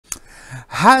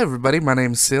Hi everybody, my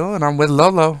name's Sil and I'm with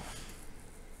Lolo.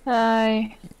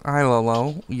 Hi. Hi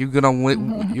Lolo. You're gonna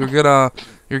Ming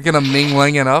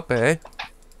Lang it up, eh?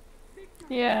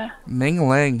 Yeah. Ming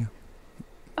Lang.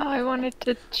 I wanted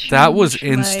to That was change my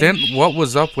instant. What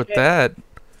was up with shit. that?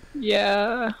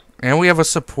 Yeah. And we have a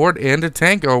support and a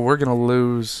tank. Oh, we're gonna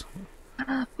lose.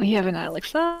 We have an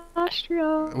Alex We have a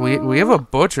Austria.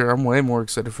 butcher. I'm way more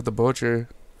excited for the butcher.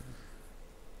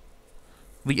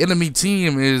 The enemy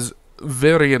team is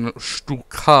Varian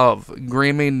Stukov,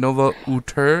 Greme Nova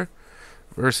Uter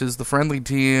versus the friendly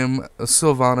team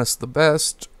Sylvanas the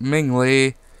Best, Ming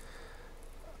Lee,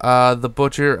 the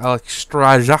Butcher, Alex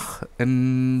Strajak,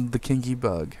 and the Kinky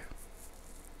Bug.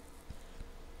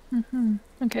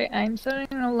 Okay, I'm setting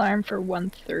an alarm for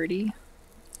 1:30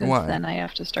 because Why? then I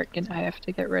have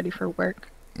to get ready for work.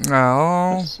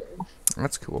 Oh, So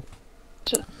that's cool.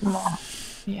 just well,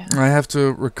 yeah. I have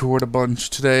to record a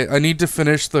bunch today. I need to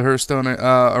finish the Hearthstone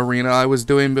arena I was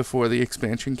doing before the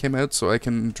expansion came out so I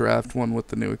can draft one with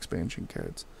the new expansion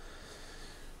cards.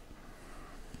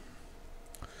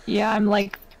 Yeah, I'm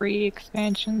like 3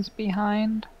 expansions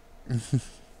behind.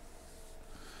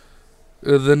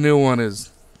 The new one is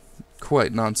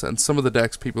quite nonsense. Some of the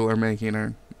decks people are making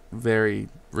are very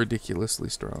ridiculously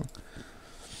strong.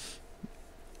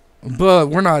 But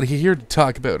we're not here to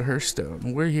talk about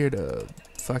Hearthstone. We're here to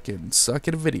fucking suck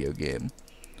at a video game.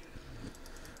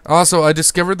 Also, I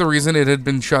discovered the reason it had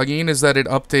been chugging is that it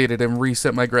updated and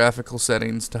reset my graphical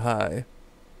settings to high.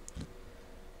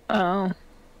 Oh,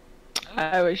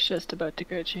 I was just about to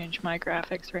go change my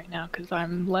graphics right now because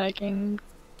I'm lagging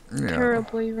Yeah.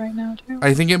 terribly right now too.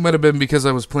 I think it might have been because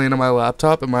I was playing on my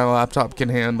laptop and my laptop can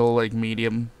handle like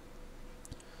medium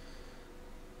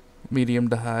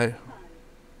to high.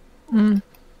 Mm.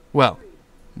 Well,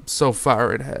 so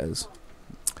far it has.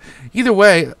 Either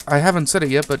way, I haven't said it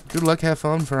yet, but good luck, have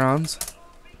fun, Franz.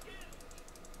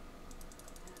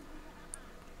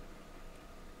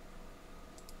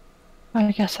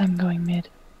 I guess I'm going mid.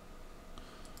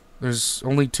 There's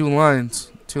only two lines,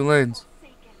 two lanes.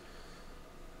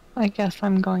 I guess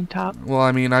I'm going top. Well,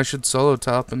 I mean, I should solo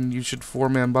top and you should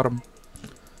four-man bottom.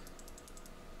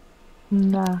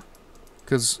 Nah.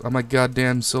 Because I'm a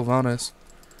goddamn Sylvanas.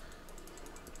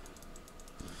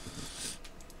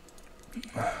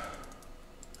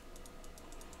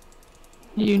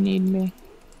 You need me.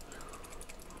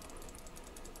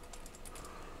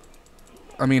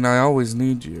 I mean, I always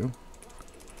need you.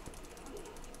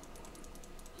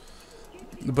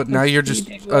 But now Let's you're see, just,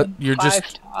 they went you're 5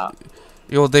 just, top.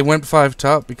 they went 5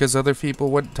 top because other people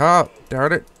went top.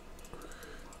 Darn it.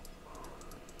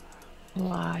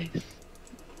 Lies.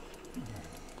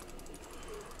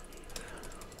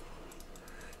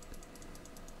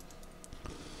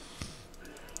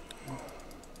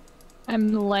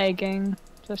 I'm lagging,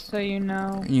 just so you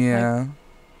know. Yeah.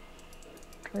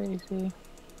 Like, crazy.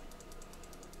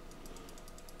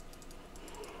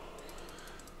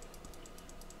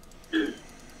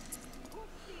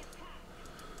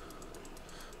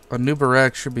 A new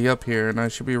Barak should be up here, and I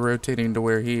should be rotating to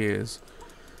where he is.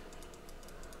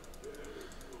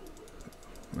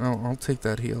 Oh, I'll take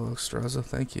that heal, Ostraza.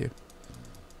 Thank you.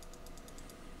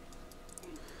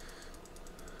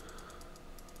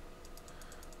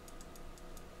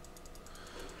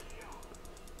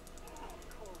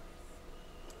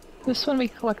 This one we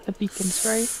collect the beacons,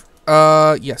 right?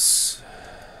 Yes.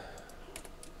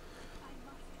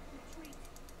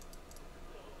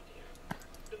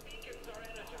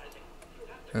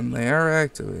 And they are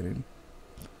activating.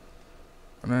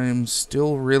 And I am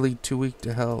still really too weak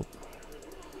to help.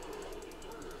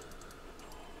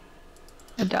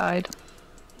 I died.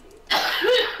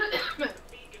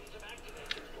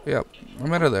 Yep,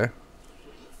 I'm out of there.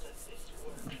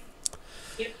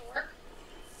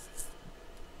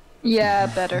 Yeah,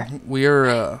 better. We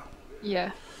are,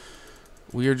 Yeah.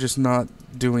 we are just not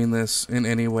doing this in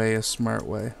any way a smart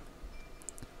way.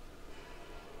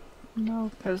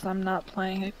 No, because I'm not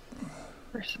playing a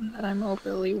person that I'm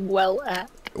overly well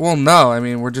at. Well, no, I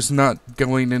mean, we're just not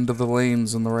going into the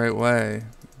lanes in the right way.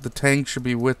 The tank should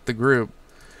be with the group.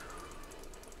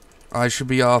 I should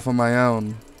be off on my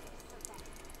own.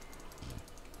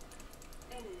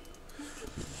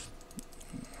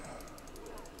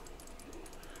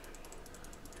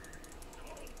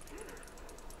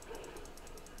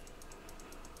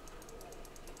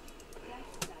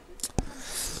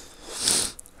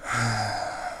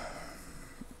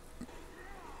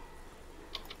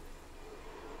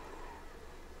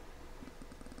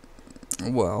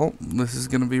 Well, this is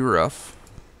gonna be rough.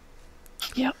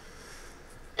 Yep.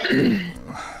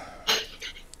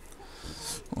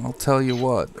 I'll tell you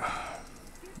what.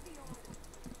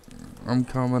 I'm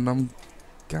coming.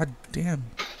 God damn.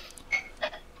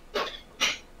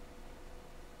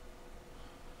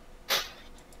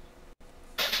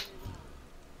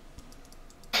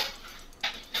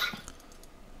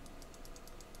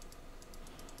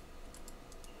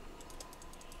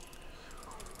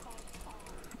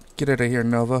 Get out of here,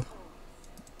 Nova.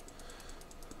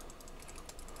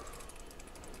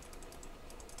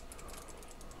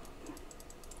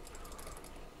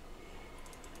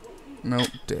 Nope,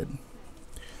 dead.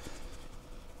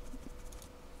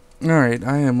 Alright,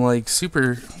 I am like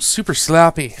super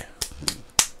sloppy.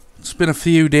 It's been a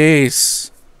few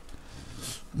days.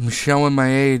 I'm showing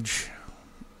my age.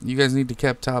 You guys need to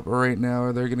cap top right now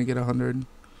or they're gonna get 100.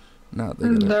 No,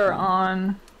 they're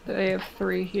on. They have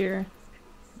 3 here.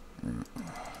 I'm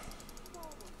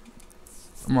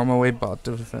on my way bot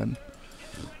to defend.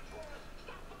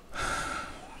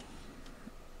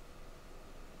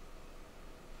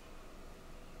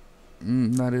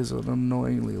 That is an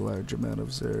annoyingly large amount of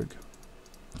Zerg.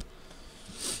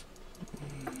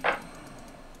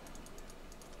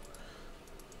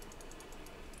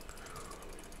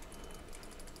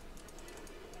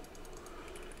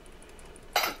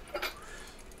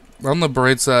 On the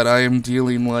bright side, I am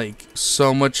dealing like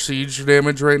so much siege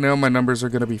damage right now, my numbers are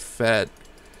gonna be fat.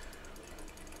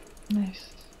 Nice.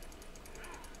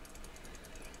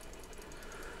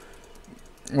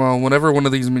 Well, whenever one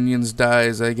of these minions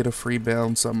dies, I get a free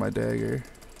bounce on my dagger.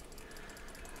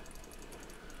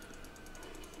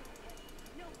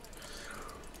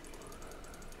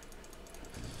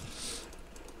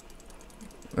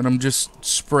 And I'm just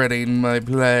spreading my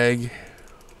plague.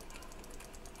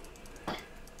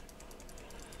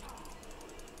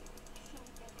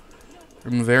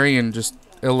 And Varian just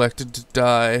elected to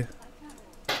die.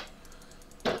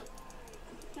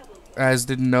 As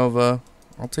did Nova.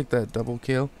 I'll take that double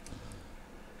kill.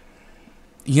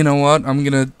 You know what? I'm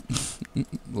gonna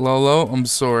Lolo, I'm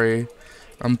sorry.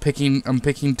 I'm picking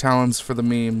talents for the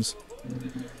memes.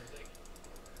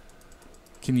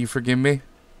 Can you forgive me?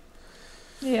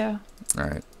 Yeah.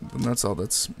 Alright. Then that's all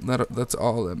that's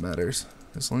all that matters.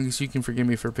 As long as you can forgive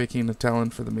me for picking a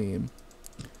talent for the meme.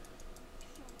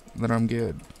 Then I'm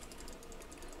good.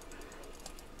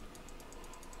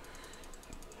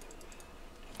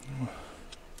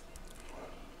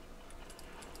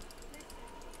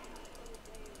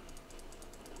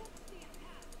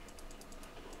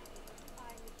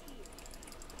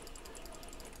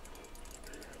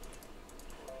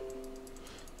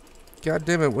 God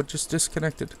damn it, what just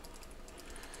disconnected?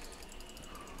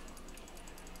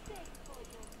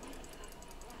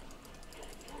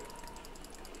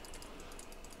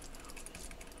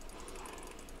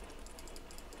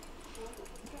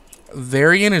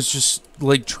 Varian is just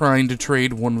like trying to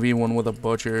trade 1v1 with a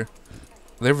butcher.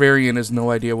 Their Varian has no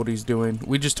idea what he's doing.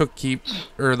 We just took keep,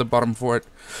 or the bottom fort.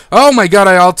 Oh my god,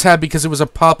 I alt-tabbed because it was a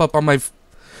pop-up on my...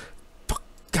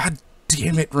 God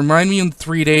damn it, remind me in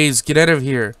 3 days, get out of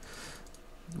here.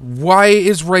 Why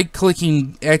is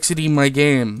right-clicking exiting my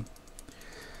game?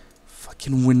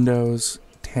 Fucking Windows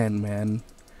 10, man.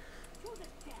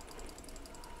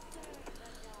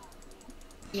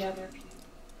 Yeah, they're...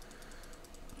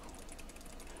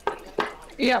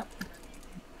 Yep.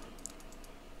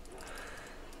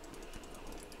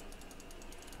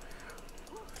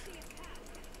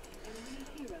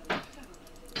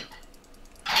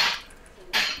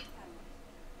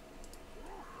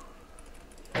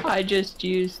 I just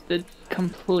used the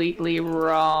completely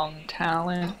wrong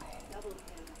talent.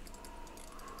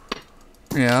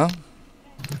 Yeah.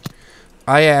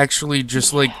 I actually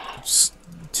just like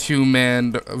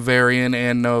two-manned Varian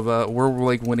and Nova. We're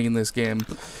like winning this game.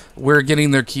 We're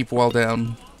getting their keep wall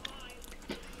down.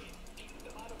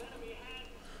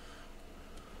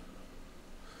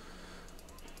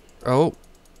 Oh.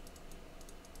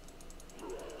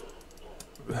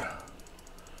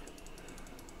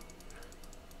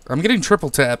 I'm getting triple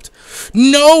tapped.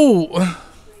 No!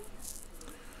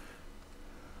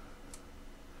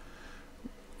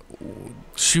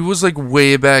 She was like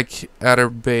way back at her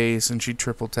base and she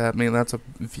triple tapped me. That's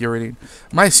infuriating.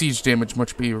 My siege damage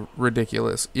must be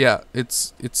ridiculous. Yeah,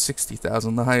 it's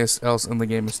 60,000. The highest else in the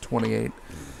game is 28.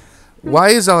 Why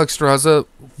is Alexstrasza...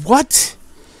 What?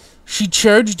 She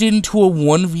charged into a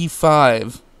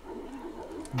 1v5.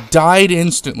 Died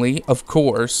instantly, of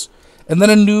course. And then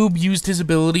a noob used his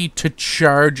ability to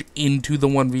charge into the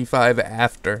 1v5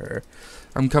 after her.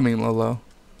 I'm coming, Lolo.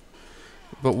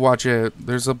 But watch it.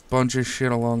 There's a bunch of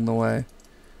shit along the way.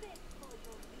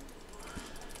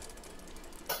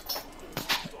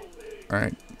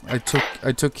 Alright. I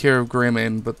took care of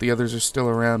Grayman, but the others are still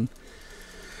around.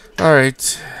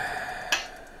 Alright.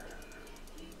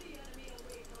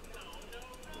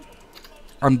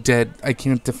 I'm dead. I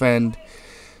can't defend.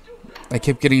 I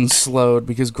kept getting slowed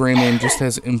because Greymane just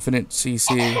has infinite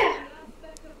CC.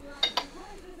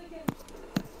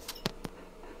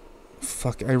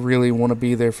 Fuck, I really want to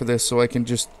be there for this so I can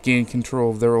just gain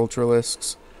control of their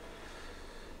Ultralisks.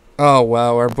 Oh,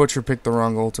 wow, our Butcher picked the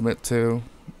wrong ultimate, too.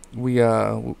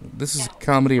 This is a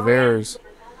comedy of errors.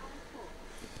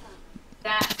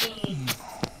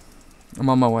 I'm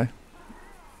on my way.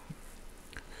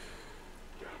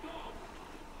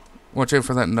 Watch out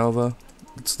for that Nova.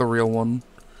 It's the real one.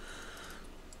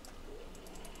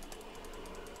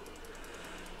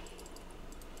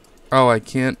 Oh, I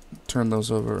can't turn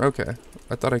those over. Okay.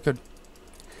 I thought I could.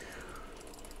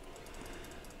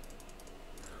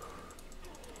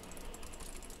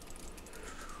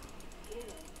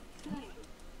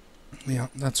 Yeah,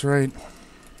 that's right.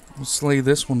 We'll slay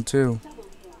this one, too.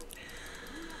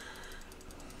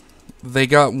 They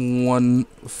got one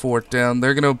fort down.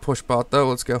 They're going to push bot, though.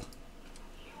 Let's go.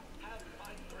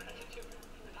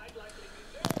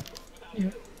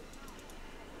 Yeah.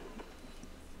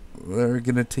 They're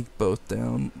going to take both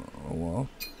down. Oh, well.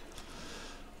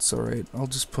 It's alright. I'll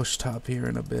just push top here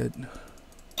in a bit.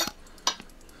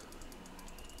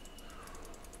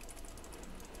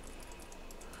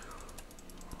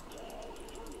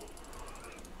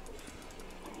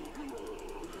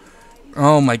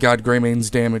 Oh my god,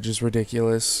 Greymane's damage is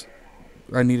ridiculous.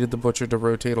 I needed the Butcher to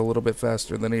rotate a little bit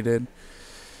faster than he did.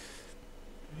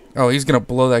 Oh, he's gonna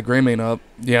blow that Greymane up.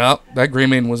 Yeah, that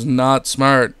Greymane was not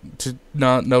smart to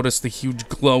not notice the huge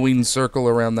glowing circle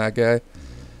around that guy.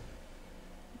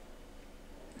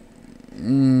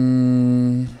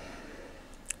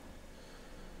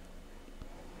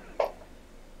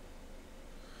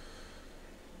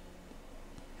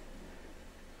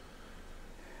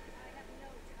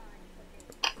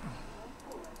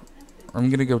 I'm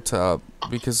gonna go top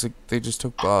because they just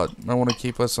took bot. I want to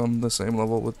keep us on the same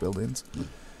level with buildings.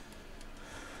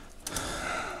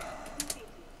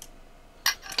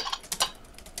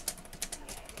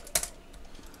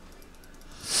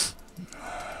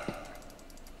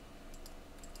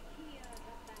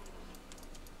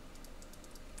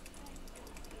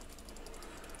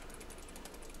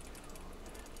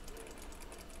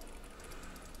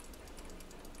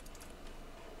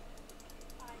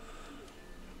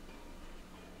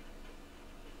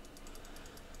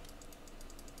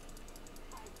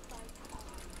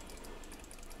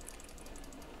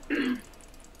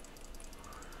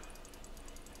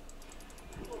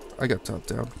 I got top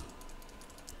down.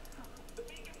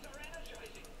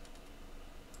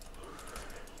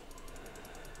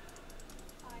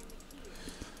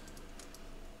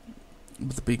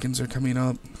 But the beacons are coming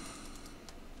up.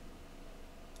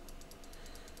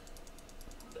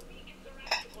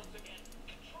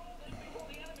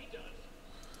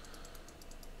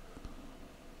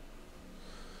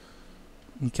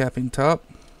 I'm capping top.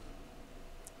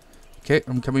 Okay,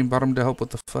 I'm coming bottom to help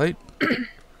with the fight.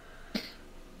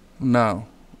 No.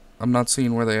 I'm not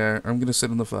seeing where they are. I'm gonna sit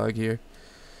in the fog here.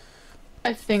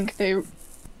 I think they...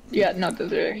 Yeah, no,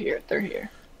 they're here. They're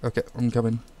here. Okay, I'm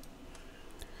coming.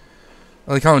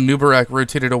 I like how Nubarak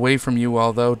rotated away from you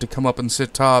all, though, to come up and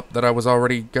sit top that I was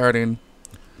already guarding.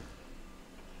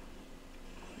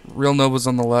 Real Nova's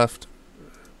on the left.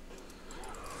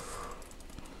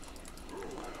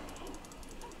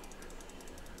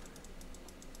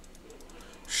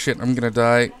 Shit, I'm gonna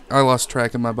die. I lost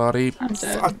track of my body. I'm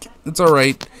dead. Fuck. It's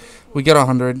alright. We get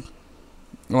 100.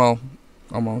 Well,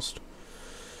 almost.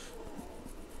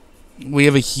 We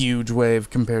have a huge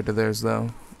wave compared to theirs, though.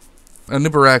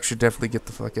 Nubarak should definitely get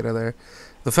the fuck out of there.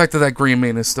 The fact that that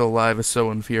Greymane is still alive is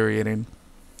so infuriating.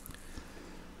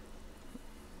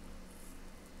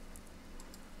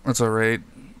 That's alright.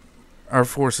 Our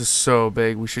force is so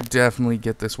big, we should definitely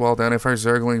get this wall down if our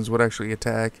Zerglings would actually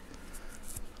attack.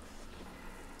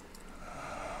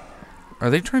 Are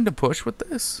they trying to push with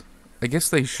this? I guess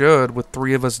they should, with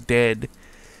 3 of us dead.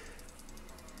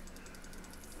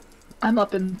 I'm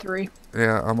up in 3.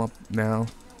 Yeah, I'm up now.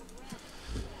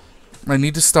 I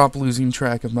need to stop losing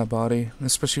track of my body,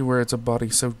 especially where it's a body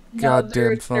so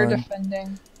goddamn fun. They're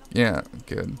defending. Yeah,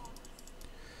 good.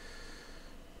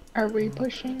 Are we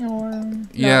pushing or... No.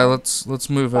 Yeah, let's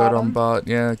move out on Bottom. bot.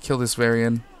 Yeah, kill this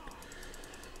Varian.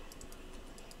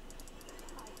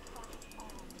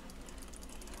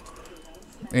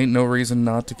 Ain't no reason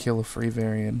not to kill a free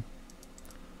Varian.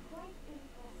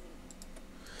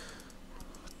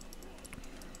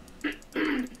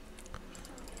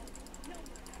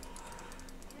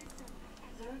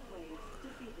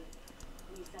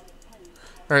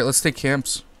 Alright, let's take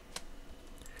camps.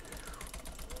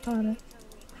 Got it.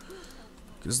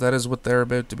 Because that is what they're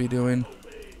about to be doing.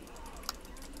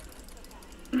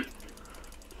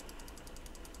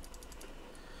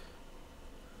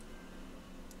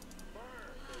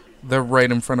 They're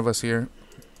right in front of us here.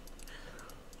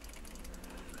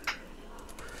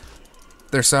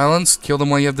 They're silenced. Kill them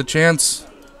while you have the chance.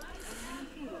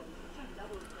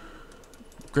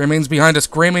 Greymane's behind us.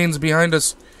 Greymane's behind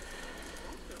us.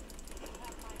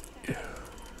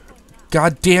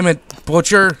 God damn it,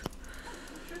 Butcher.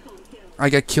 I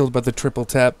got killed by the triple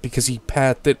tap because he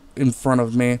pathed it in front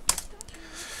of me.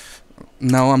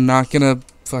 No, I'm not gonna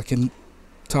fucking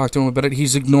talk to him about it.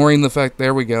 He's ignoring the fact.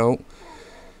 There we go.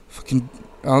 Fucking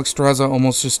Alexstrasza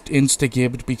almost just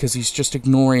insta-gibbed because he's just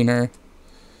ignoring her.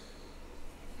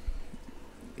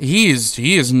 He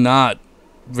is not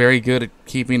very good at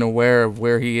keeping aware of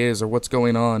where he is or what's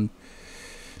going on.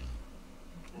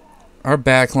 Our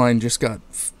backline just got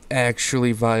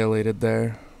actually violated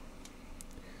there.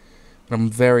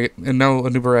 And now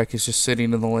Anubarak is just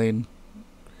sitting in the lane.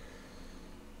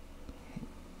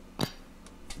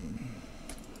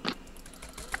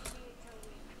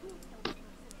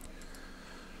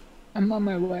 I'm on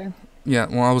my way. Yeah,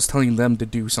 well, I was telling them to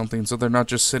do something, so they're not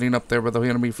just sitting up there with the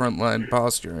enemy front line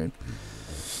posturing.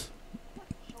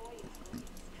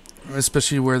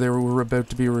 Especially where they were about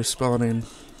to be respawning.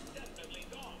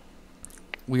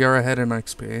 We are ahead in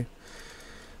XP.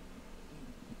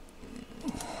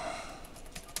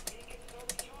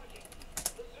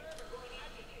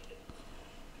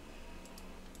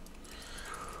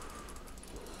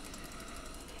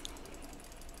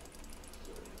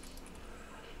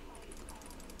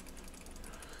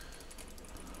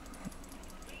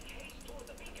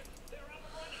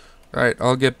 Alright,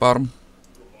 I'll get bottom.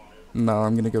 No,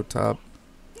 I'm gonna go top.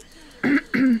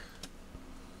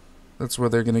 That's where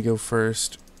they're gonna go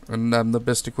first. And I'm the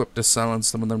best equipped to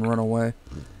silence them and then run away.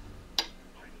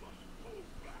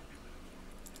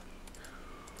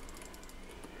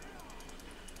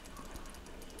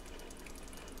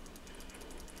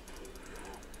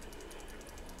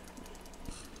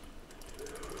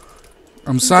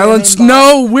 I'm silenced.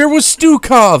 No! Where was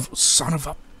Stukov? Son of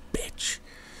a bitch.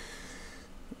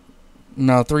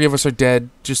 No, 3 of us are dead.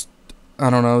 Just, I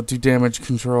don't know, do damage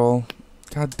control.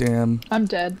 God damn. I'm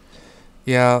dead.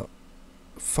 Yeah.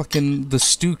 Fucking the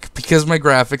Stuk, because my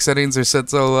graphic settings are set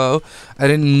so low, I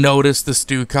didn't notice the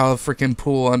Stukov freaking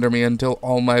pool under me until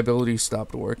all my abilities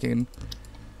stopped working.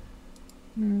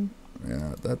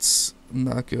 Yeah, that's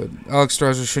not good.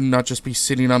 Alexstrasza should not just be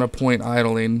sitting on a point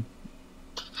idling.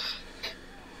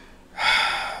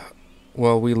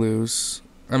 Well, we lose.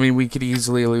 I mean, we could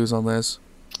easily lose on this.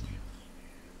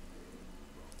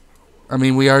 I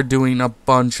mean, we are doing a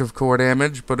bunch of core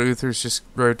damage, but Uther's just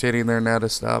rotating there now to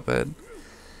stop it.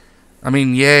 I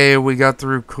mean, yay, we got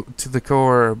through to the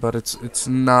core, but it's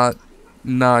not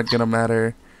gonna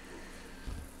matter.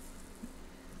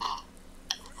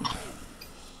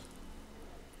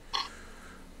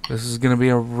 This is gonna be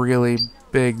a really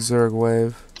big Zerg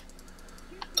wave.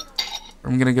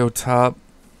 I'm gonna go top.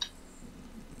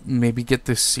 Maybe get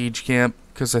this siege camp,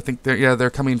 because I think they're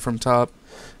coming from top.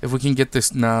 If we can get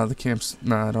this... Nah, the camp's...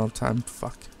 Nah, I don't have time.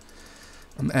 Fuck.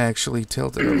 I'm actually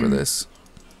tilted over this.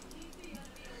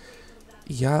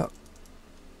 Yeah.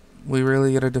 We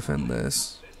really gotta defend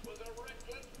this.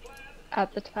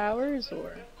 At the towers,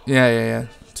 or? Yeah.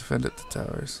 Defend at the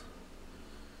towers.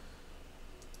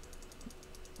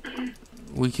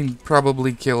 We can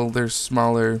probably kill their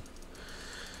smaller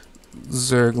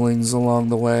Zerglings along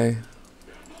the way.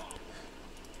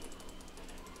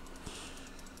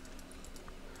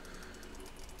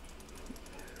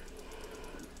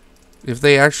 If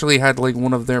they actually had like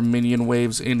one of their minion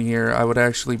waves in here, I would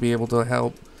actually be able to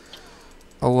help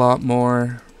a lot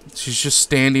more. She's just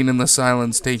standing in the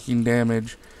silence taking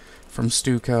damage from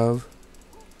Stukov.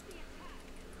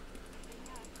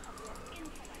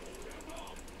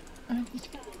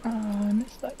 I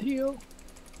missed that heal.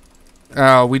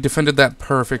 Oh, we defended that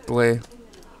perfectly.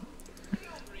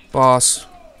 Boss.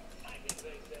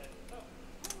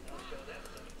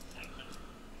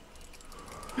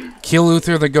 Kill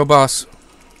Uther, then go boss.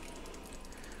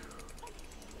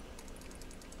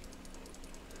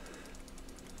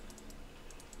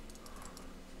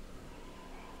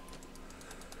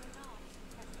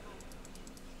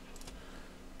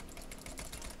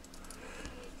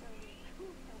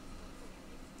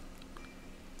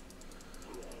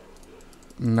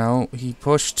 No, he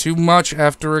pushed too much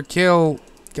after a kill.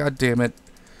 God damn it.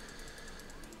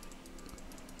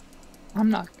 I'm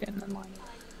not getting in line.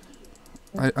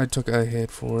 I took a hit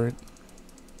for it.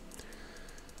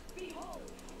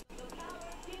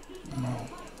 No.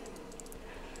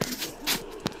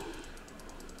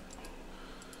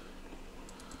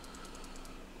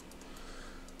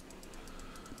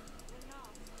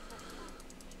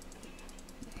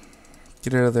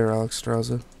 Get out of there,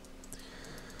 Alexstrasza.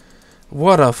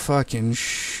 What a fucking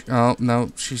oh,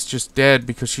 no. She's just dead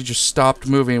because she just stopped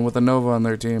moving with a Nova on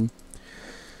their team.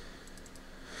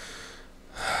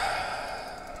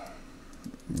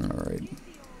 Alright.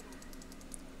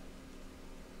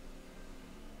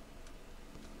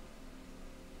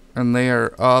 And they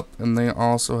are up, and they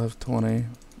also have 20.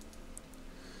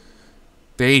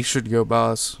 They should go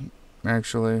boss,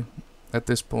 actually, at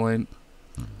this point.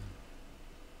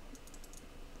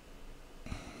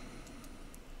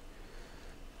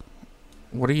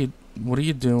 What are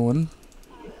you doing?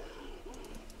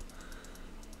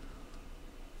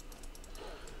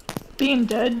 Being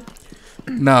dead.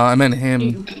 No, I meant him.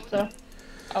 Eating pizza.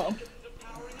 Oh.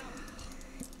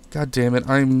 God damn it,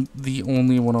 I'm the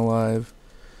only one alive.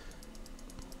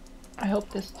 I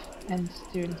hope this ends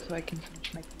soon so I can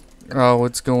finish my pizza. Oh,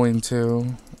 it's going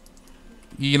to.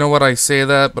 You know what, I say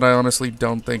that, but I honestly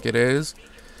don't think it is.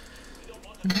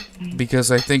 Because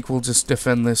I think we'll just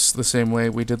defend this the same way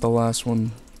we did the last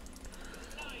one.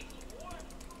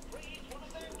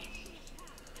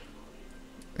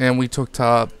 And we took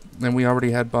top, and we already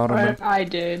had bottom. I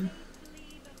did.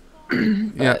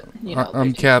 Yeah, you know,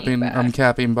 I'm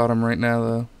capping bottom right now,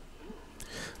 though.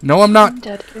 No, I'm not.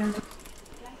 Dead again.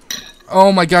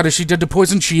 Oh my god, is she dead to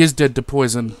poison? She is dead to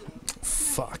poison.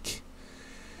 Fuck.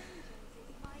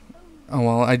 Oh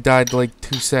well, I died like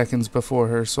 2 seconds before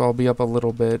her, so I'll be up a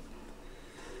little bit.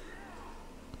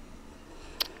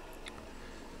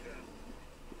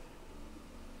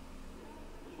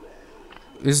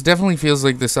 This definitely feels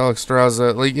like this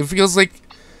Alexstrasza. Like, it feels like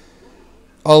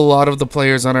a lot of the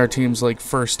players on our team's like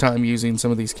first time using some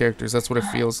of these characters. That's what it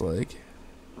feels like.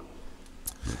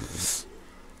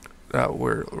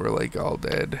 We're like all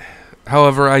dead.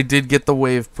 However, I did get the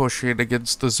wave pushing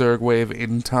against the Zerg wave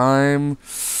in time.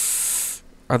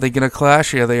 Are they gonna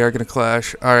clash? Yeah, they are gonna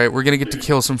clash. Alright, we're gonna get to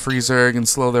kill some free Zerg and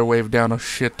slow their wave down a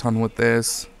shit ton with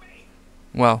this.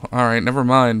 Well, alright, never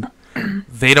mind.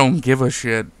 They don't give a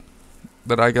shit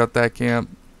that I got that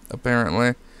camp,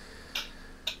 apparently.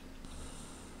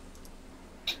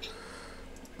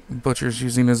 Butcher's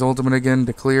using his ultimate again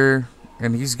to clear,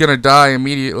 and he's gonna die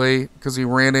immediately because he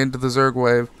ran into the Zerg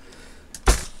wave.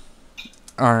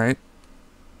 Alright.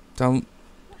 Don't.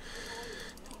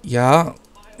 Yeah,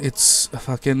 it's a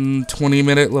fucking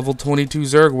 20-minute level 22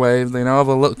 Zerg wave. They now have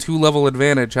a 2-level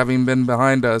advantage, having been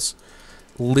behind us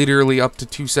literally up to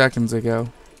 2 seconds ago.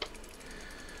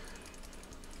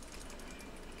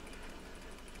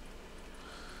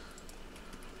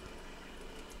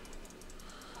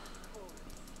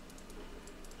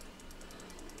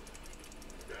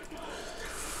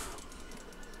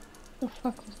 The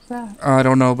fuck was that? I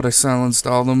don't know, but I silenced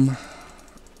all them.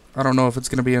 I don't know if it's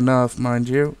gonna be enough, mind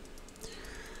you.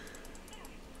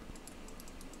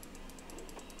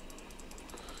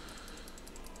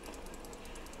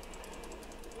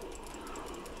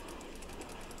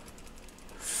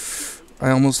 I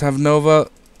almost have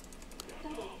Nova.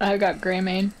 I got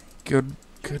Greymane. Good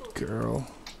girl.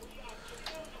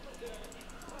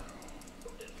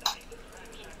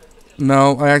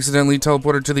 No, I accidentally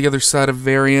teleported to the other side of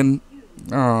Varian.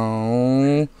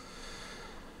 Oh.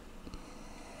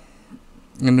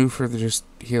 And Newford just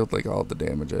healed like all the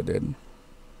damage I did.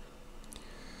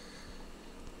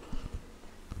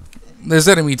 This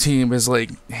enemy team has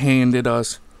like handed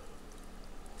us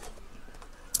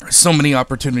so many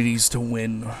opportunities to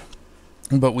win,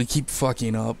 but we keep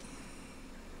fucking up.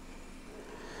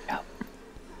 Yep.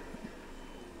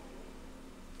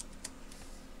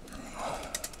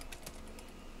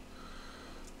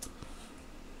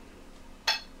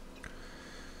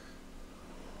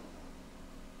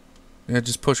 Yeah,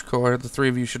 just push core. The 3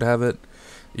 of you should have it.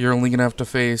 You're only gonna have to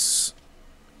face.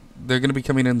 They're gonna be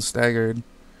coming in staggered.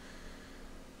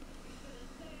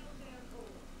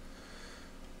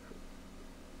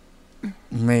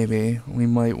 Maybe. We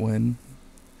might win.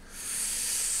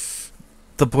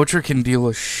 The Butcher can deal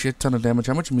a shit ton of damage.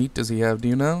 How much meat does he have? Do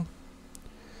you know?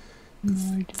 No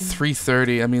idea.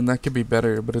 330. I mean, that could be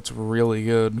better, but it's really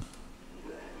good.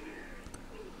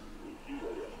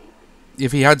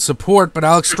 If he had support, but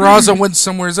Alexstrasza went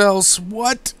somewhere else.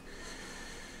 What?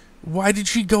 Why did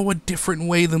she go a different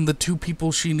way than the 2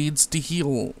 people she needs to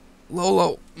heal?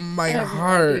 Lolo, my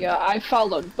heart. Yeah, I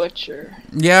followed Butcher.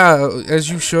 Yeah, as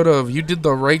you should have. You did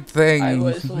the right thing. I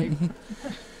was like...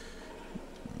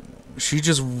 She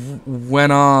just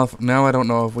went off. Now I don't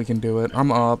know if we can do it.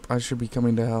 I'm up. I should be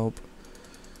coming to help.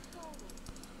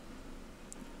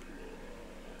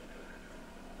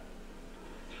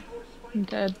 I'm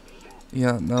dead.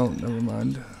 Yeah, no, never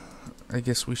mind. I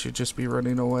guess we should just be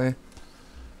running away.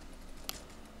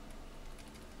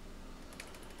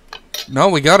 No,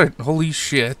 we got it. Holy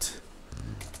shit.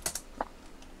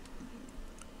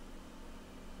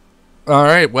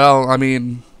 Alright, well, I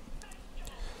mean,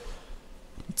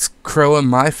 it's crow in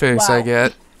my face, I Wow.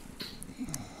 get.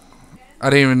 I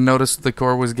didn't even notice the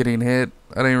core was getting hit.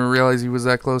 I didn't even realize he was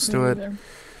that close Me to it. neither.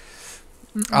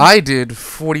 Mm-mm. I did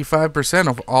 45%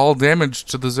 of all damage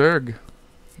to the Zerg.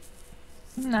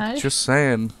 Nice. Just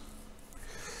saying.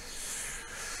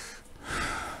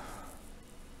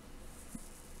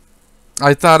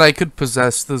 I thought I could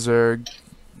possess the Zerg.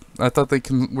 I thought they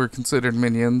were considered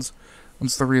minions.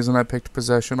 That's the reason I picked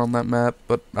possession on that map,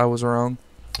 but I was wrong.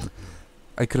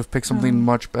 I could have picked something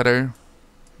much better.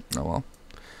 Oh well.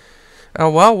 Oh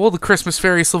well, the Christmas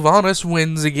Fairy Sylvanas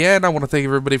wins again. I want to thank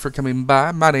everybody for coming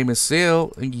by. My name is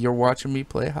Sil, and you're watching me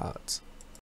play HOTS.